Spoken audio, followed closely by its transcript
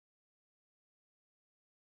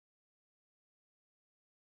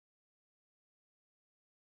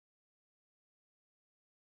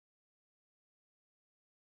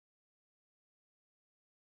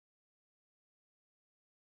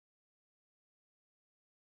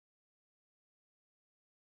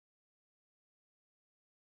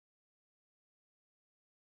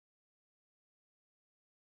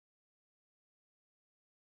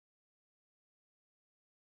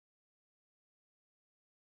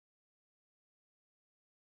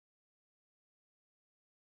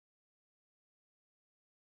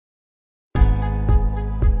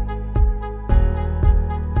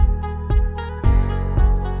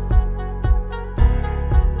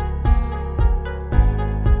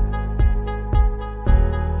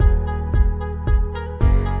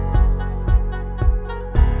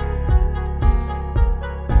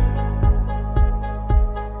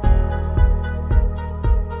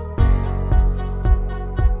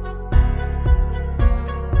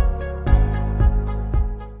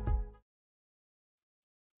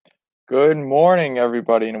Good morning,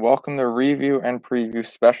 everybody, and welcome to Review and Preview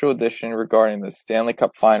Special Edition regarding the Stanley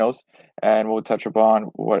Cup Finals, and we'll touch upon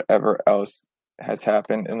whatever else has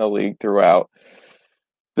happened in the league throughout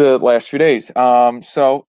the last few days.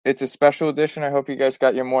 So it's a special edition. I hope you guys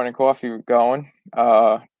got your morning coffee going,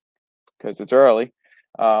 because it's early,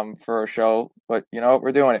 for a show, but you know what,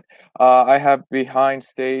 we're doing it. I have behind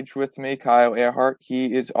stage with me Kyle Earhart.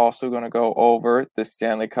 He is also going to go over the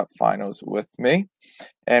Stanley Cup Finals with me.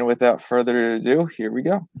 And without further ado, here we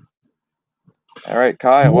go. All right,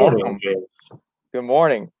 Kyle, welcome. Good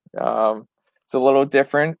morning. It's a little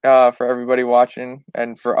different for everybody watching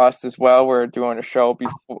and for us as well. We're doing a show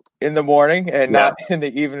in the morning and not in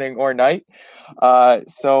the evening or night.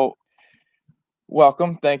 So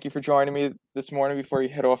welcome. Thank you for joining me this morning before you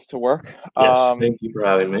head off to work. Yes, thank you for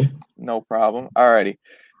having me. No problem. All righty.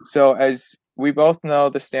 So as we both know,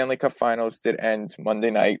 the Stanley Cup Finals did end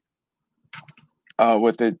Monday night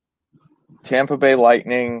with the Tampa Bay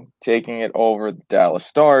Lightning taking it over the Dallas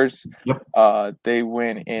Stars. Yep. They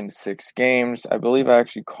win in 6 games. I believe I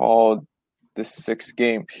actually called the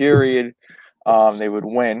 6-game period they would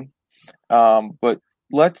win. But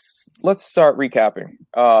let's start recapping.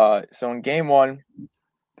 So in game 1,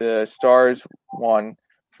 the Stars won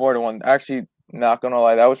 4-1. Actually, not gonna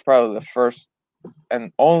lie, that was probably the first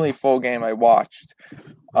and only full game I watched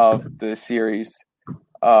of the series.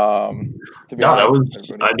 To be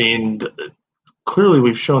honest, clearly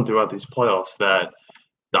we've shown throughout these playoffs that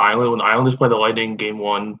when the Islanders played the Lightning game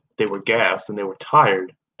 1, they were gassed and they were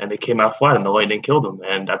tired and they came out flat and the Lightning killed them.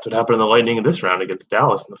 And that's what happened to the Lightning in this round against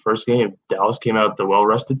Dallas in the first game. Dallas came out the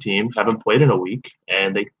well-rested team, haven't played in a week,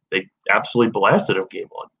 and they absolutely blasted them game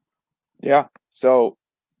 1. Yeah. So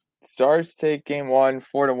Stars take game 1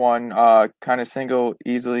 4-1, kind of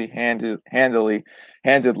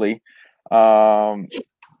handedly.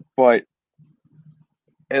 But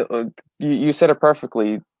you said it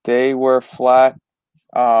perfectly. They were flat.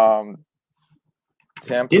 Tampa.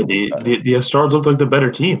 Yeah, the Stars looked like the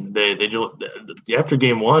better team. They after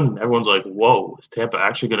game 1, everyone's like, "Whoa, is Tampa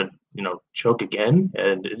actually going to choke again?"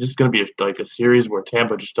 And it's just going to be a series where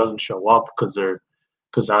Tampa just doesn't show up because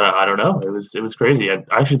I don't know. It was crazy. I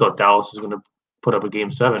actually thought Dallas was going to put up a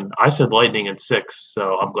game 7. I said Lightning in 6,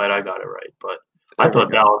 so I'm glad I got it right. But I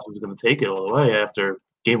thought Dallas was going to take it all the way after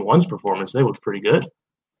game 1's performance. They looked pretty good.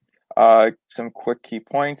 Some quick key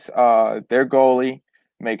points. Their goalie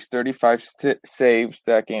makes 35 saves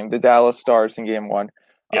that game. The Dallas Stars in game 1.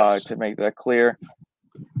 Yes. To make that clear.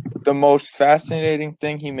 The most fascinating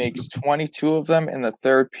thing, he makes 22 of them in the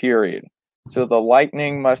third period. So the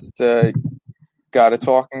Lightning must got a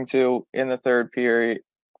talking to in the third period.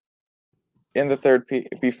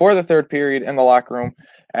 Before the third period in the locker room,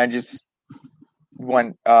 and just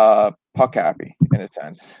went puck happy in a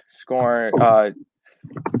sense, scoring,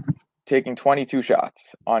 taking 22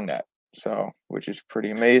 shots on net. So, which is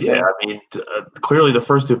pretty amazing. Yeah, I mean, clearly the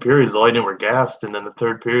first 2 periods, the Lightning were gassed, and then the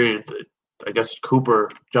third period, I guess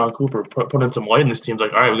John Cooper, put in some light in this team.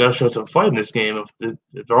 Like, all right, we got to show some fight in this game.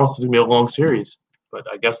 If or else it's gonna be a long series. But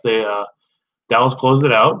I guess Dallas closed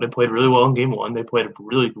it out. They played really well in game 1. They played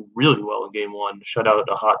really, really well in game 1. Shut out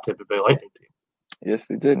a hot Tampa Bay Lightning team. Yes,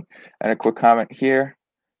 they did. And a quick comment here,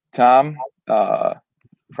 Tom,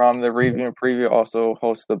 from the Review and Preview, also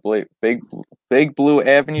hosts the Big Blue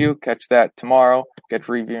Avenue. Catch that tomorrow. Get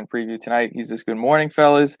Review and Preview tonight. He says, "Good morning,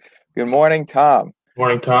 fellas." Good morning, Tom.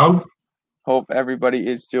 Morning, Tom. Hope everybody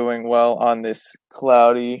is doing well on this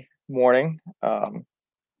cloudy morning.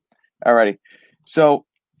 Alrighty. So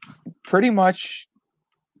pretty much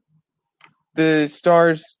the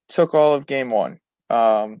Stars took all of game 1,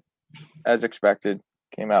 as expected,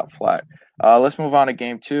 came out flat. Let's move on to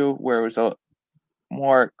game 2, where it was a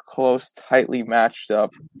more close, tightly matched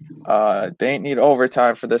up. They didn't need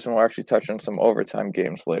overtime for this one. We'll actually touch on some overtime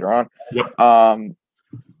games later on. Yep.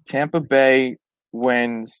 Tampa Bay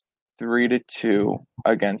wins 3-2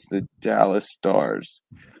 against the Dallas Stars.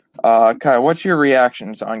 Kyle, what's your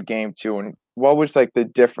reactions on game 2, and what was the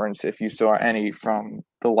difference, if you saw any, from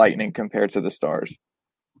the Lightning compared to the Stars?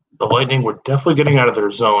 The Lightning were definitely getting out of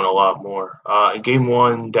their zone a lot more. In game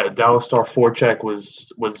 1, that Dallas Star forecheck was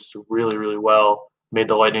really, really well. Made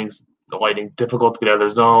the Lightning difficult to get out of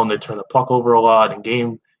their zone. They turned the puck over a lot. And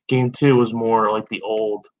game 2 was more like the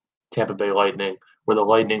old Tampa Bay Lightning, where the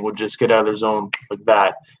Lightning would just get out of their zone like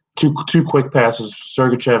that. Two quick passes,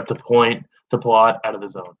 Sergachev to point, to Palat out of the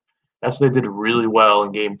zone. That's what they did really well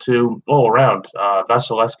in game 2 all around.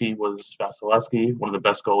 Vasilevsky was one of the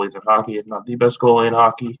best goalies in hockey, if not the best goalie in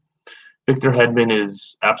hockey. Victor Hedman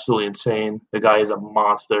is absolutely insane. The guy is a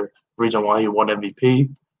monster. Reason why he won MVP.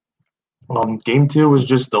 Game 2 was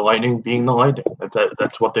just the Lightning being the Lightning.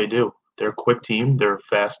 That's what they do. they're a quick team, they're a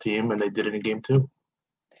fast team, and they did it in game 2.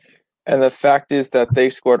 And the fact is that they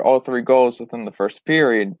scored all 3 goals within the first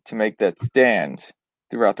period to make that stand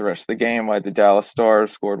throughout the rest of the game, while the Dallas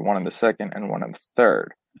Stars scored 1 in the second and 1 in the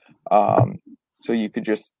third. So you could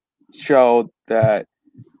just show that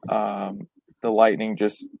the Lightning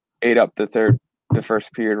just ate up the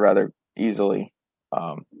first period rather easily,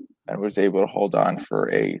 and was able to hold on for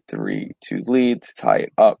a 3-2 lead to tie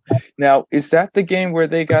it up. Now, is that the game where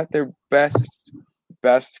they got their best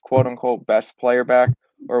quote unquote best player back,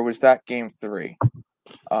 or was that game 3?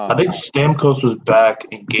 I think Stamkos was back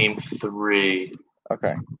in game 3.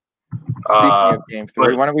 Okay. Speaking of game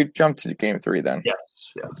 3, why don't we jump to game 3 then? Yes.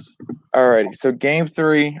 Alrighty, so game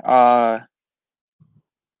 3,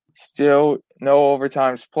 still no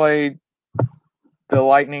overtimes played. The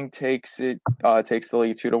Lightning takes the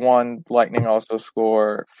lead 2-1. Lightning also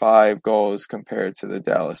score 5 goals compared to the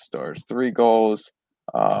Dallas Stars 3 goals.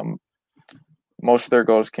 Most of their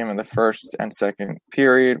goals came in the first and second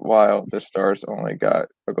period, while the Stars only got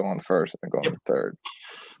a goal in the first and a goal in the third.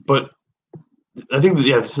 But I think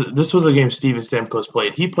this was a game Steven Stamkos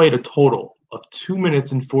played. He played a total of 2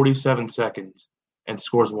 minutes and 47 seconds and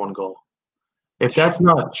scores 1 goal. If that's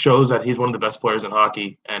not shows that he's one of the best players in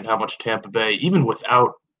hockey, and how much Tampa Bay, even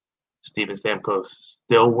without Steven Stamkos,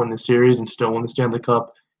 still win the series and still win the Stanley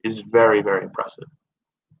Cup, is very, very impressive.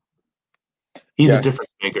 He's a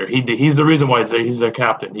difference maker. He's the reason why he's their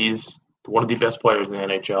captain. He's one of the best players in the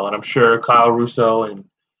NHL, and I'm sure Kyle Russo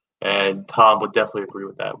and Tom would definitely agree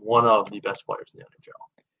with that. One of the best players in the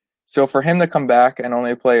NHL. So for him to come back and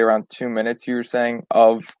only play around 2 minutes, you were saying,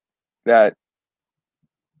 of that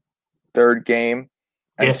third game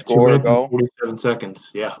and score a goal? 47 seconds,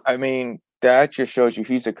 yeah. I mean, that just shows you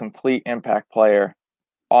he's a complete impact player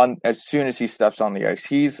as soon as he steps on the ice.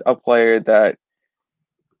 He's a player that,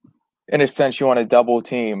 in a sense, you want to double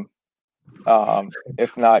team,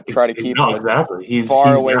 if not try to keep him as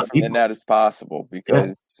far away from the net as possible,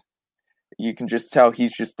 because you can just tell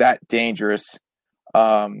he's just that dangerous.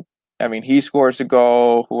 I mean, he scores a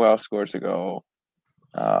goal. Who else scores a goal?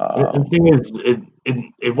 The thing is,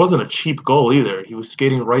 it wasn't a cheap goal either. He was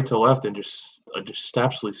skating right to left and just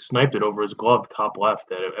absolutely sniped it over his glove, top left.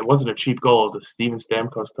 And it wasn't a cheap goal. It was a Steven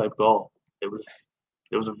Stamkos type goal. It was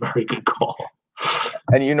a very good goal.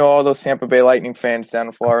 And all those Tampa Bay Lightning fans down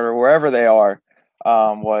in Florida, or wherever they are,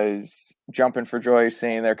 was jumping for joy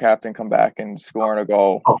seeing their captain come back and scoring a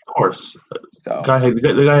goal. Of course. So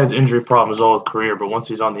the guy has injury problems all his career, but once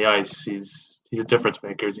he's on the ice, he's a difference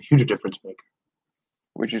maker. He's a huge difference maker.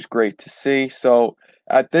 Which is great to see. So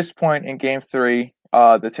at this point in game 3,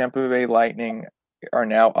 the Tampa Bay Lightning are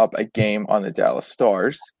now up a game on the Dallas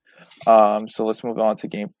Stars. So let's move on to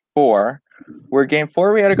game 4, where game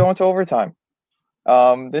 4 we had to go into overtime.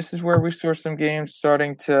 This is where we saw some games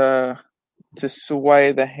starting to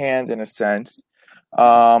sway the hand in a sense.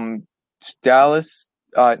 Tampa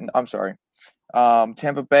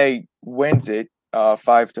Bay wins it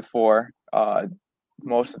 5-4.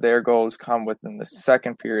 Most of their goals come within the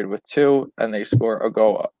second period with 2, and they score a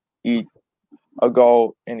goal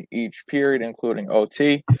in each period, including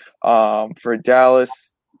OT. For Dallas,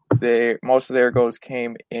 most of their goals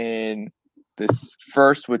came in this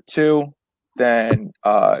first with 2, then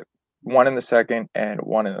 1 in the second and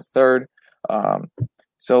 1 in the third.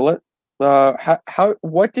 So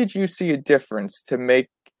what did you see a difference to make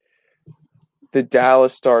the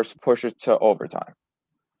Dallas Stars push it to overtime?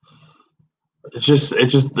 It's just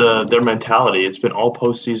their mentality. It's been all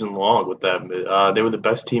postseason long with them. They were the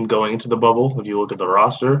best team going into the bubble, if you look at the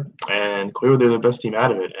roster, and clearly they're the best team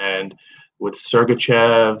out of it. And with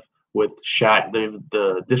Sergachev, with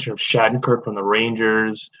the addition of Shattenkirk from the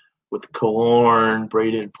Rangers, with Killorn,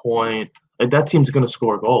 Braden Point, that team's going to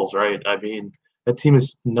score goals, right? I mean, that team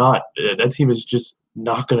is just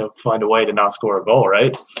not going to find a way to not score a goal,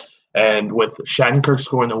 right? And with Shattenkirk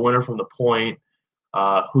scoring the winner from the point,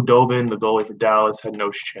 Hudobin, the goalie for Dallas, had no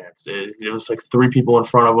chance. It was like 3 people in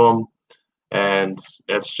front of him, and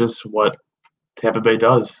that's just what Tampa Bay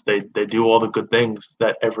does. They do all the good things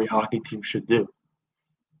that every hockey team should do.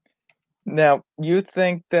 Now, you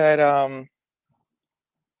think that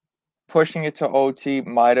pushing it to OT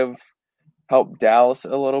might have helped Dallas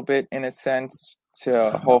a little bit in a sense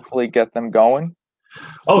to hopefully get them going?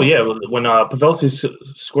 Oh yeah, when Pavelski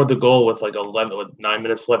scored the goal with 9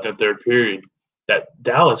 minutes left in the third period, that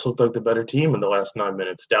Dallas looked like the better team in the last 9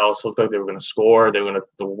 minutes. Dallas looked like they were going to score. They were going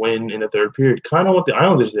to win in the third period. Kind of what the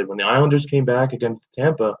Islanders did. When the Islanders came back against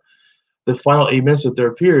Tampa, the final 8 minutes of the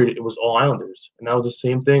third period, it was all Islanders. And that was the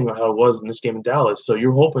same thing how it was in this game in Dallas. So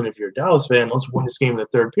you're hoping, if you're a Dallas fan, let's win this game in the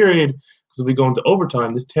third period, because because we go into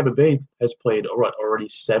overtime. This Tampa Bay has played already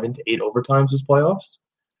 7 to 8 overtimes this playoffs,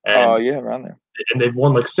 Oh, and yeah, around there. they've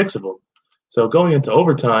won like 6 of them. So going into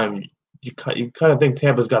overtime, you kind of think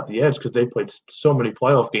Tampa's got the edge because they played so many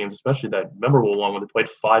playoff games, especially that memorable one when they played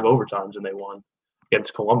 5 overtimes and they won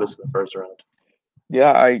against Columbus in the first round.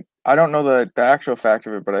 Yeah, I don't know the actual fact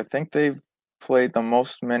of it, but I think they've played the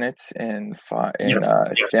most minutes in Yes,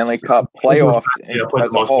 yes. Stanley Cup playoffs Yeah, played the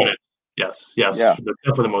as a most whole. minutes. Yes, Yeah,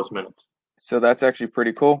 definitely the most minutes. so that's actually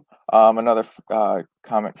pretty cool. Another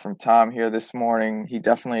comment from Tom here this morning. He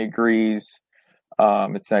definitely agrees.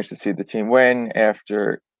 It's nice to see the team win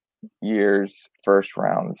after years first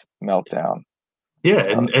rounds meltdown. Yeah,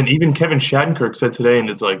 So, and even Kevin Shattenkirk said today in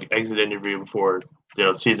his like exit interview before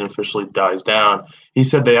the season officially dies down, he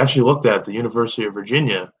said they actually looked at the University of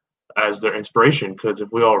Virginia as their inspiration because if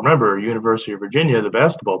we all remember, University of Virginia, the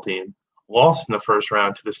basketball team, lost in the first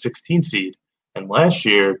round to the 16th seed, and last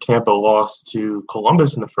year Tampa lost to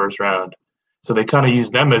Columbus in the first round, so they kind of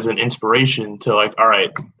used them as an inspiration to like, all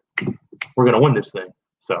right, we're gonna win this thing.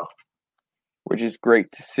 So which is great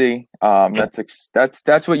to see. yeah,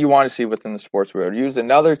 That's what you want to see within the sports world. Use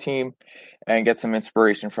another team and get some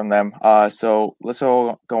inspiration from them. So let's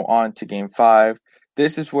all go on to Game 5.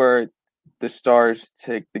 This is where the Stars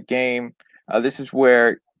take the game. This is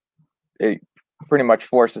where it pretty much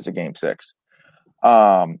forces a Game 6.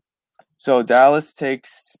 So Dallas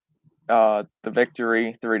takes the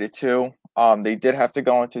victory 3-2. They did have to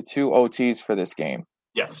go into 2 OTs for this game.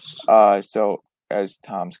 yes. So as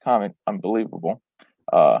Tom's comment, unbelievable.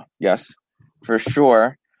 Yes, for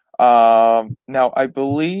sure. Now I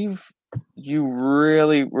believe you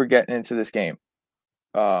really were getting into this game.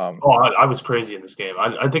 Oh, I was crazy in this game.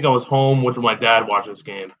 I think I was home with my dad watching this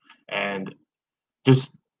game, and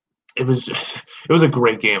just it was it was a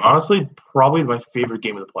great game. Honestly, probably my favorite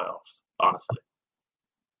game of the playoffs. Honestly,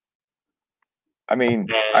 I mean,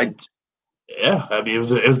 I and yeah, I mean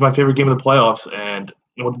it was my favorite game of the playoffs, and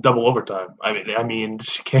with double overtime. I mean,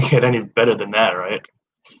 just can't get any better than that, right?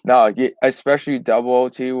 no, especially double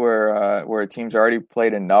OT where teams already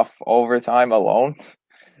played enough overtime alone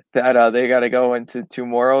that they got to go into 2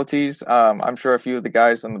 more OTs. I'm sure a few of the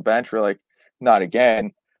guys on the bench were like, not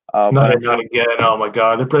again. But I'm Not sure again. Oh my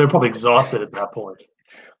God, they're probably exhausted at that point.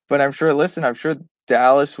 But I'm sure. Listen, I'm sure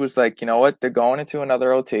Dallas was like, you know what? They're going into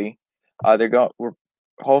another OT. They're going.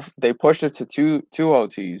 They pushed it to two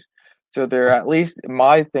OTs. So they're at least.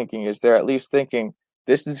 My thinking is they're at least thinking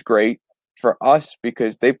this is great for us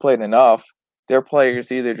because they played enough. Their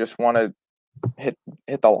players either just want to hit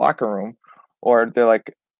the locker room, or they're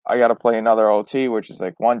like, I got to play another OT, which is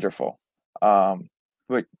like wonderful.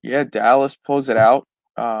 But yeah, Dallas pulls it out.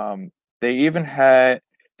 They even had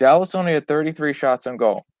Dallas only had 33 shots on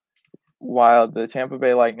goal while the Tampa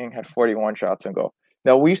Bay Lightning had 41 shots on goal.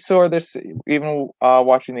 Now, we saw this even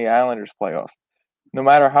watching the Islanders playoff. No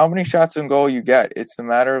matter how many shots on goal you get, it's the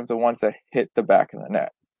matter of the ones that hit the back of the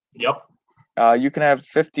net. Yep. You can have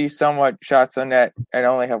 50 somewhat shots on net and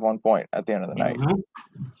only have 1 point at the end of the night. Mm-hmm.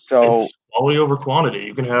 So, It's quality over quantity.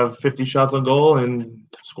 You can have 50 shots on goal and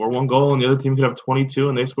score 1 goal, and the other team can have 22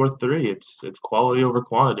 and they score 3. It's quality over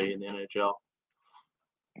quantity in the NHL.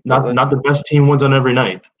 Not the best team wins on every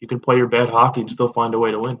night. You can play your bad hockey and still find a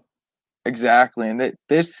way to win. exactly. And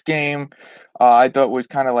this game, I thought was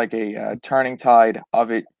kind of like a turning tide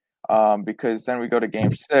of it because then we go to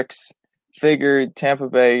Game 6. Figured Tampa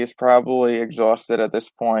Bay is probably exhausted at this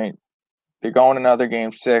point. They're going another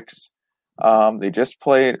Game 6. They just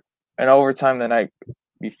played an overtime the night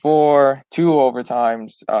before, 2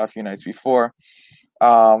 overtimes a few nights before.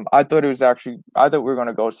 I thought we were going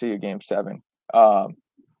to go see a Game 7.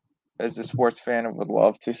 As a sports fan, I would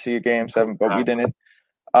love to see a Game 7, but we didn't.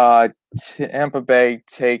 Tampa Bay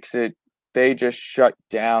takes it. They just shut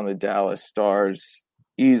down the Dallas Stars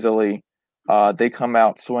easily. They come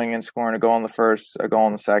out swinging, scoring a goal in the first, a goal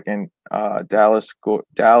in the second. Dallas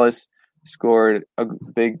scored a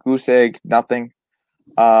big goose egg, nothing.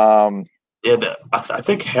 Yeah, I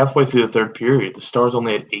think halfway through the third period, the Stars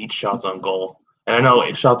only had 8 shots on goal. And I know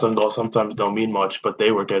 8 shots on goal sometimes don't mean much, but they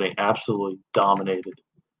were getting absolutely dominated.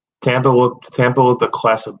 Tampa looked a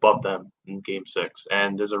class above them in Game 6,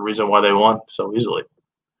 and there's a reason why they won so easily.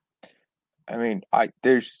 I mean,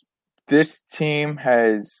 this team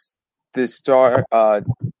has the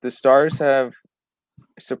Stars have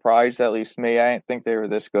surprised at least me. I didn't think they were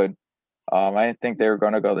this good. I didn't think they were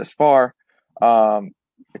going to go this far. The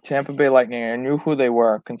Tampa Bay Lightning, I knew who they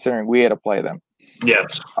were considering we had to play them.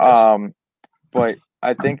 Yes. But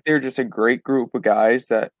I think they're just a great group of guys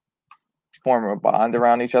that form a bond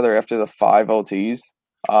around each other after the 5 OTs.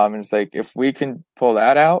 It's like if we can pull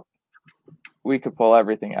that out, we could pull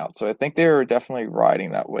everything out. So I think they were definitely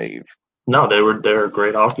riding that wave. No, they're a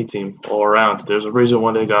great hockey team all around. There's a reason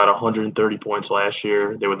why they got 130 points last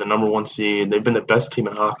year. They were the number one seed. They've been the best team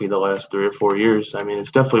in hockey the last 3 or 4 years. I mean,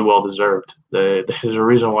 it's definitely well deserved. There's a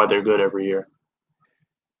reason why they're good every year.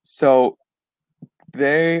 So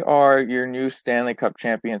they are your new Stanley Cup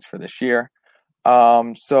champions for this year.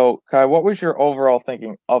 So Kai, what was your overall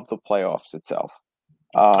thinking of the playoffs itself?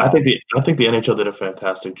 I think the NHL did a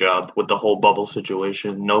fantastic job with the whole bubble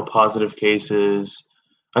situation. No positive cases.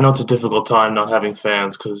 I know it's a difficult time not having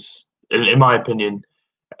fans because, in my opinion,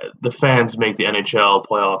 the fans make the NHL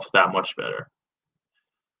playoffs that much better.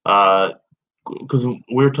 Because we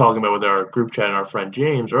were talking about with our group chat and our friend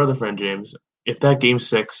James, our other friend James, if that game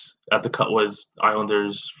six at the cut was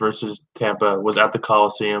Islanders versus Tampa was at the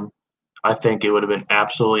Coliseum, I think it would have been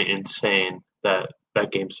absolutely insane that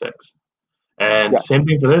game six. And Yeah, same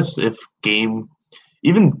thing for this. If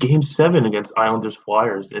even game seven against Islanders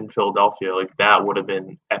Flyers in Philadelphia, like that would have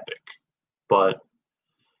been epic. But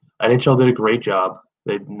NHL did a great job.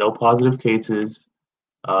 They had no positive cases.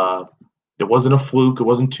 Uh, it wasn't a fluke. It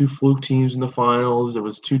wasn't two fluke teams in the finals. It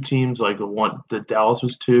was two teams like one. The Dallas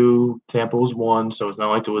was two, Tampa was one. So it's not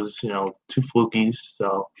like it was two flukies.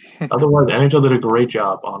 So otherwise, NHL did a great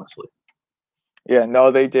job, honestly. yeah, no,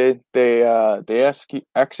 they did. They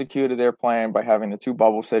executed their plan by having the two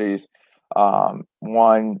bubble cities,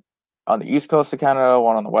 one on the east coast of Canada,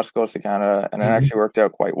 one on the west coast of Canada, and it Mm-hmm. actually worked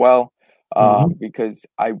out quite well. Mm-hmm. Because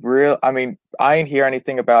I mean, I didn't hear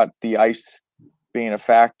anything about the ice being a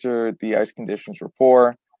factor. The ice conditions were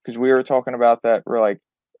poor because we were talking about that. We're like,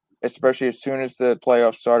 especially as soon as the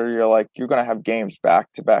playoffs started, you're like, you're going to have games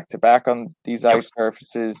back to back to back on these Yep. ice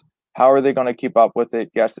surfaces. How are they going to keep up with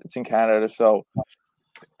it? Yes, it's in Canada, so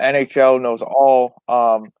NHL knows all.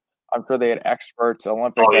 I'm sure they had experts,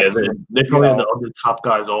 Olympic Oh yeah, experts. they probably had the other top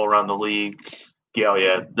guys all around the league. Yeah, oh,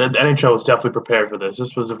 yeah. The NHL was definitely prepared for this.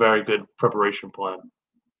 This was a very good preparation plan.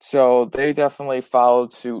 So they definitely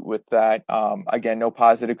followed suit with that. Again, no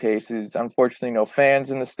positive cases. Unfortunately, no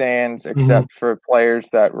fans in the stands Mm-hmm. except for players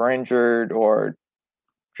that were injured or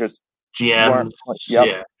just weren't. GMs,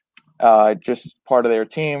 Yep, yeah. just part of their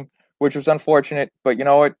team, which was unfortunate. But you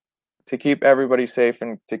know what? To keep everybody safe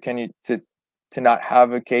and to continue to not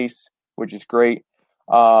have a case, which is great.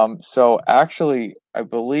 So actually, I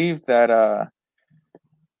believe that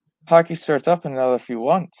hockey starts up in another few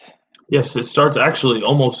months. Yes, it starts actually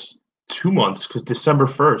almost 2 months because December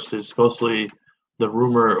 1st is supposedly the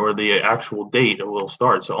rumor or the actual date it will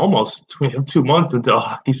start. So almost we have 2 months until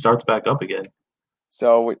hockey starts back up again.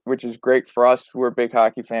 So, which is great for us. We're big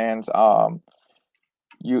hockey fans.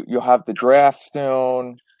 You'll have the draft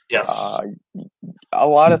soon. Yes. Uh, a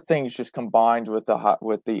lot of things just combined with the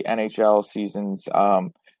NHL seasons.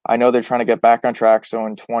 I know they're trying to get back on track. So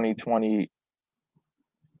in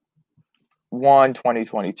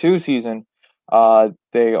 2022 season,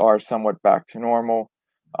 they are somewhat back to normal.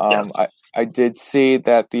 Yes. I did see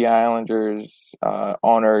that the Islanders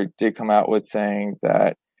owner did come out with saying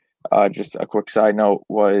that just a quick side note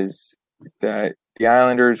was that the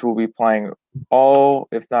Islanders will be playing all,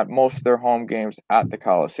 if not most, of their home games at the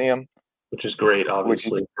Coliseum, Which is great, which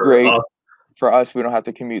is obviously, for great us. for us. We don't have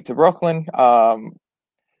to commute to Brooklyn.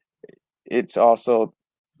 It's also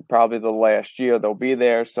probably the last year they'll be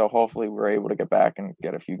there, so hopefully we're able to get back and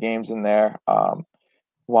get a few games in there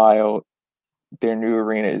while their new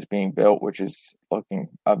arena is being built, which is looking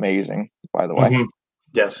amazing, by the way. Mm-hmm.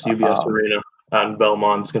 Yes, UBS Um, Arena out in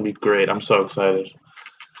Belmont is going to be great. I'm so excited.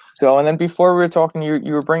 so, and then before we were talking, you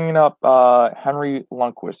were bringing up Henry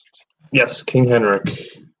Lundqvist. Yes, King Henrik.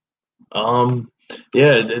 Um,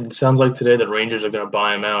 yeah, it sounds like today the Rangers are going to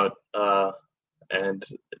buy him out, and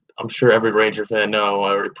I'm sure every Ranger fan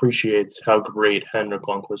appreciates how great Henrik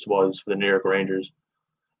Lundqvist was for the New York Rangers.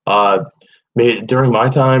 Uh, during my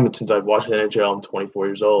time, since I've watched the NHL, I'm 24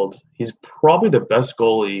 years old. He's probably the best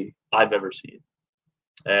goalie I've ever seen,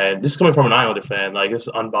 and this is coming from an Islander fan. Like this is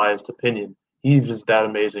unbiased opinion. He's just that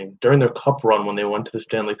amazing. During their Cup run, when they went to the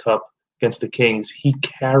Stanley Cup against the Kings, he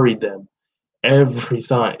carried them every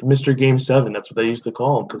time. Mr. Game 7, that's what they used to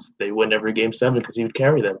call him because they win every Game 7 because he would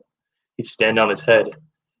carry them. He'd stand on his head.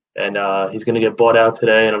 And he's going to get bought out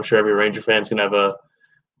today, and I'm sure every Ranger fan's going to have a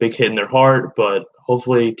big hit in their heart. But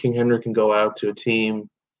hopefully King Henry can go out to a team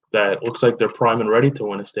that looks like they're prime and ready to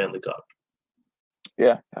win a Stanley Cup.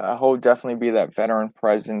 Yeah, he'll definitely be that veteran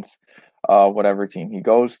presence, whatever team he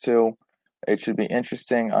goes to. It should be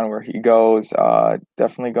interesting on where he goes.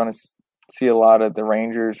 Definitely going to see a lot of the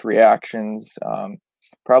Rangers' reactions.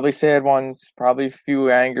 Probably sad ones, probably a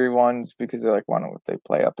few angry ones because they're like, why don't they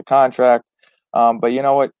play out the contract? But you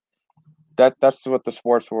know what? that's what the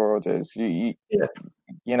sports world is. Yeah,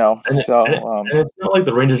 You know, and, so and it's not like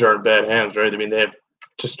the Rangers are in bad hands, right? I mean, they have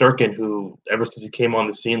Shesterkin, who ever since he came on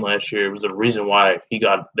the scene last year was the reason why they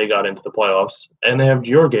got into the playoffs, and they have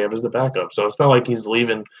Georgiev as the backup. So it's not like he's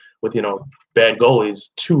leaving with bad goalies.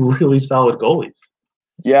 Two really solid goalies.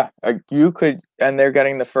 yeah, you could, and they're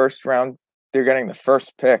getting the first round. They're getting the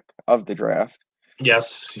first pick of the draft.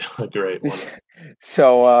 Yes, great one.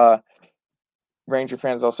 So Ranger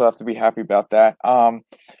fans also have to be happy about that.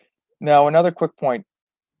 Now another quick point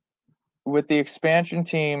with the expansion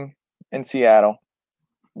team in Seattle,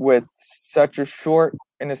 with such a short,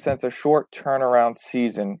 in a sense, a short turnaround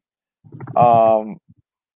season.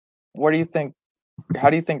 What do you think? How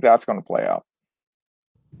do you think that's going to play out?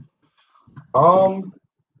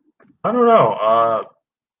 I don't know.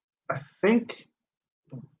 I think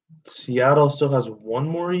Seattle still has one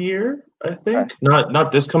more year. I Okay. think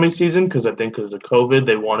not this coming season because I think because of COVID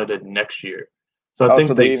they wanted it next year. So I Oh, so think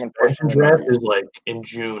the they even pushed expansion it another draft year. is like in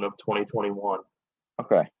June of 2021.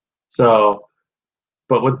 Okay. So,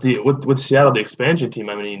 but with Seattle, the expansion team,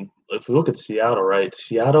 I mean, if we look at Seattle, right?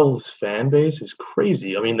 Seattle's fan base is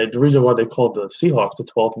crazy. I mean, the reason why they called the Seahawks the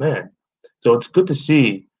 12th man. So it's good to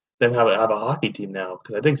see them have a hockey team now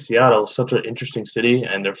because I think Seattle is such an interesting city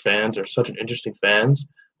and their fans are such an interesting fans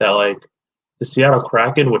that like the Seattle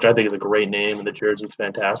Kraken, which I think is a great name and the jersey's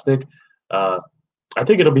fantastic. Uh, I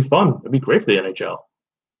think it'll be fun. It'll be great for the NHL.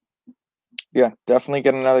 Yeah, definitely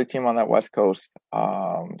get another team on that West Coast.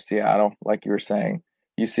 Seattle, like you were saying,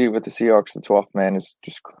 you see it with the Seahawks. The 12th man is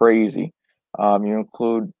just crazy. You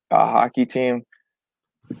include a hockey team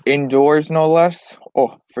indoors, no less.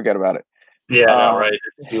 Oh, forget about it. Yeah, no, Um, right.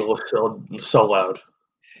 It feels so loud.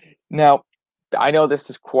 Now, I know this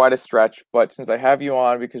is quite a stretch, but since I have you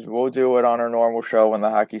on, because we'll do it on our normal show when the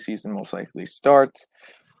hockey season most likely starts,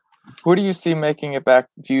 who do you see making it back?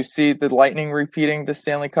 Do you see the Lightning repeating the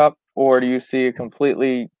Stanley Cup, or do you see a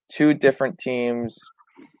completely two different teams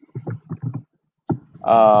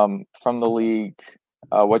from the league?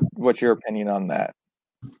 What's your opinion on that?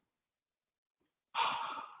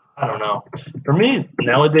 I don't know. For me,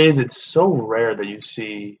 nowadays, it's so rare that you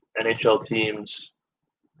see NHL teams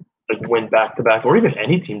like win back to back, or even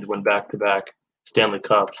any teams win back to back Stanley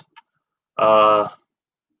Cups. Uh,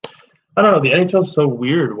 I don't know. The NHL is so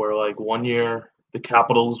weird, where like one year the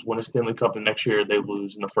Capitals win a Stanley Cup, and next year they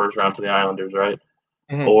lose in the first round to the Islanders, right?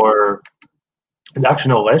 Mm-hmm. Or actually,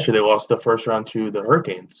 no, last year they lost the first round to the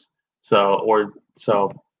Hurricanes. So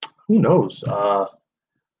who knows?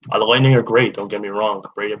 The Lightning are great. Don't get me wrong.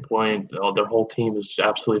 Braden Point, their whole team is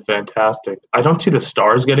absolutely fantastic. I don't see the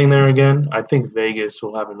Stars getting there again. I think Vegas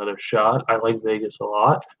will have another shot. I like Vegas a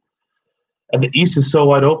lot. And the East is so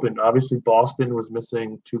wide open. Obviously, Boston was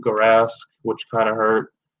missing Tuukka Rask, which kind of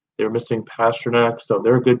hurt. They were missing Pastrnak, so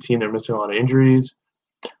they're a good team. They're missing a lot of injuries.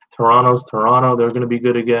 Toronto's Toronto. They're going to be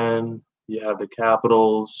good again. You have the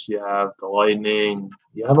Capitals. You have the Lightning.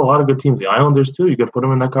 You have a lot of good teams. The Islanders too. You could put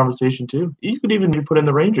them in that conversation too. You could even put in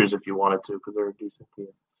the Rangers if you wanted to, because they're a decent team.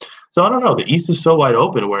 So I don't know. The East is so wide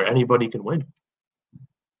open where anybody can win.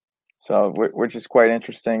 So, which is quite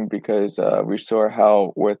interesting because we saw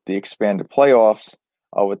how with the expanded playoffs,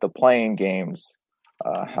 with the playing games,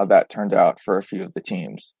 how that turned out for a few of the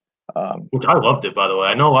teams. Which I loved it, by the way.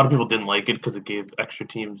 I know a lot of people didn't like it because it gave extra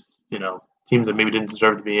teams, teams that maybe didn't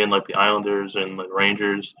deserve to be in, like the Islanders and the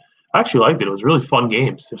Rangers. I actually liked it. It was really fun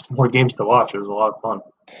games. There's more games to watch. It was a lot of fun.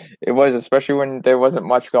 It was, especially when there wasn't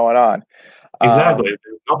much going on. Exactly. Um,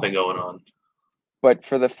 There's nothing going on. but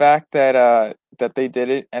for the fact that they did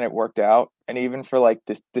it and it worked out, and even for like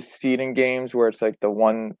the seeding games where it's like the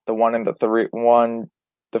one and the three one,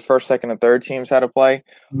 the first, second, and third teams had to play,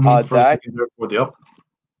 First, second, third, fourth. Yep.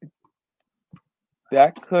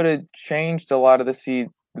 that could have changed a lot of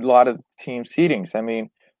team seedings. I mean,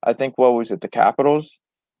 I think what was it, the Capitals?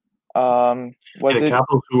 Yeah, Was the it?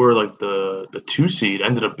 Capitals, who were like the two seed,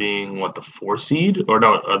 ended up being what, the four seed, or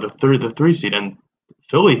no, the three seed, and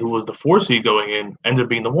Philly, who was the four seed going in, ended up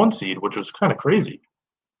being the one seed, which was kind of crazy.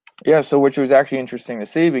 Yeah, so which was actually interesting to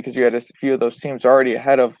see because you had a few of those teams already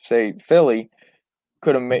ahead of, say, Philly,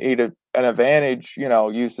 could have made an advantage,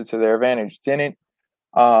 used it to their advantage, didn't,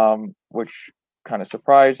 which kind of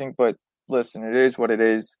surprising, but listen, it is what it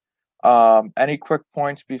is. Any quick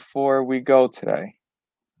points before we go today?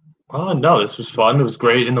 Oh no, this was fun. It was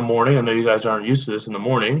great in the morning. I know you guys aren't used to this in the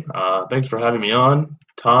morning. Thanks for having me on, No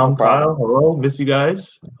Tom, problem. Kyle. Hello, miss you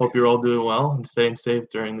guys. Hope you're all doing well and staying safe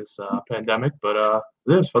during this pandemic. But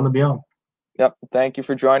it was fun to be on. Yep. Thank you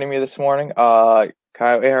for joining me this morning.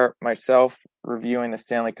 Kyle Ehrart, myself, reviewing the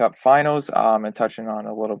Stanley Cup Finals, and touching on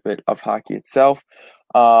a little bit of hockey itself.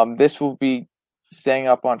 This will be staying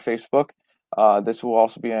up on Facebook. This will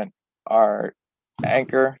also be on our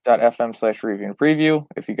anchor.fm/review and preview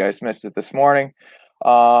if you guys missed it this morning.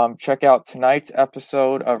 Check out tonight's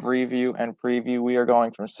episode of Review and Preview. We are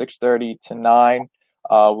going from 6:30 to 9.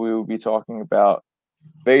 We will be talking about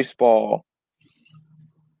baseball,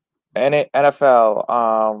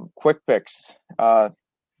 NFL, quick picks.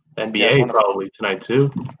 NBA probably tonight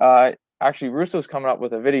too. Actually, Russo's coming up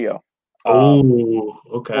with a video.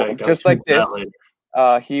 Okay. Just like this,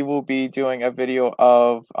 he will be doing a video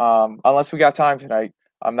of, unless we got time tonight,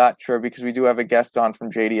 I'm not sure because we do have a guest on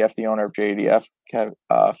from JDF, the owner of JDF,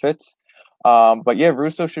 Fitz. But yeah,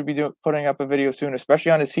 Russo should be putting up a video soon,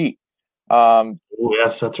 especially on his Heat.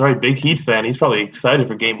 Yes, that's right. Big Heat fan. He's probably excited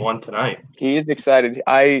for Game 1 tonight. He is excited.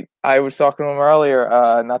 I was talking to him earlier,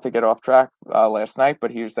 not to get off track last night,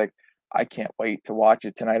 but he was like, I can't wait to watch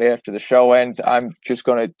it tonight after the show ends. I'm just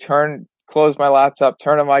going to close my laptop,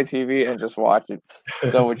 turn on my TV, and just watch it.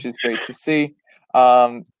 So, which is great to see.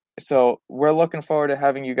 So we're looking forward to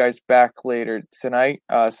having you guys back later tonight,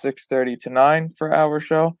 6:30 to 9 for our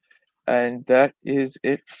show. And that is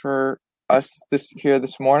it for us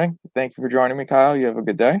this morning. Thank you for joining me, Kyle. You have a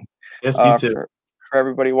good day. Yes, you too. For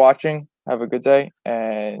everybody watching, have a good day,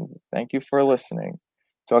 and thank you for listening.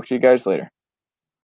 Talk to you guys later.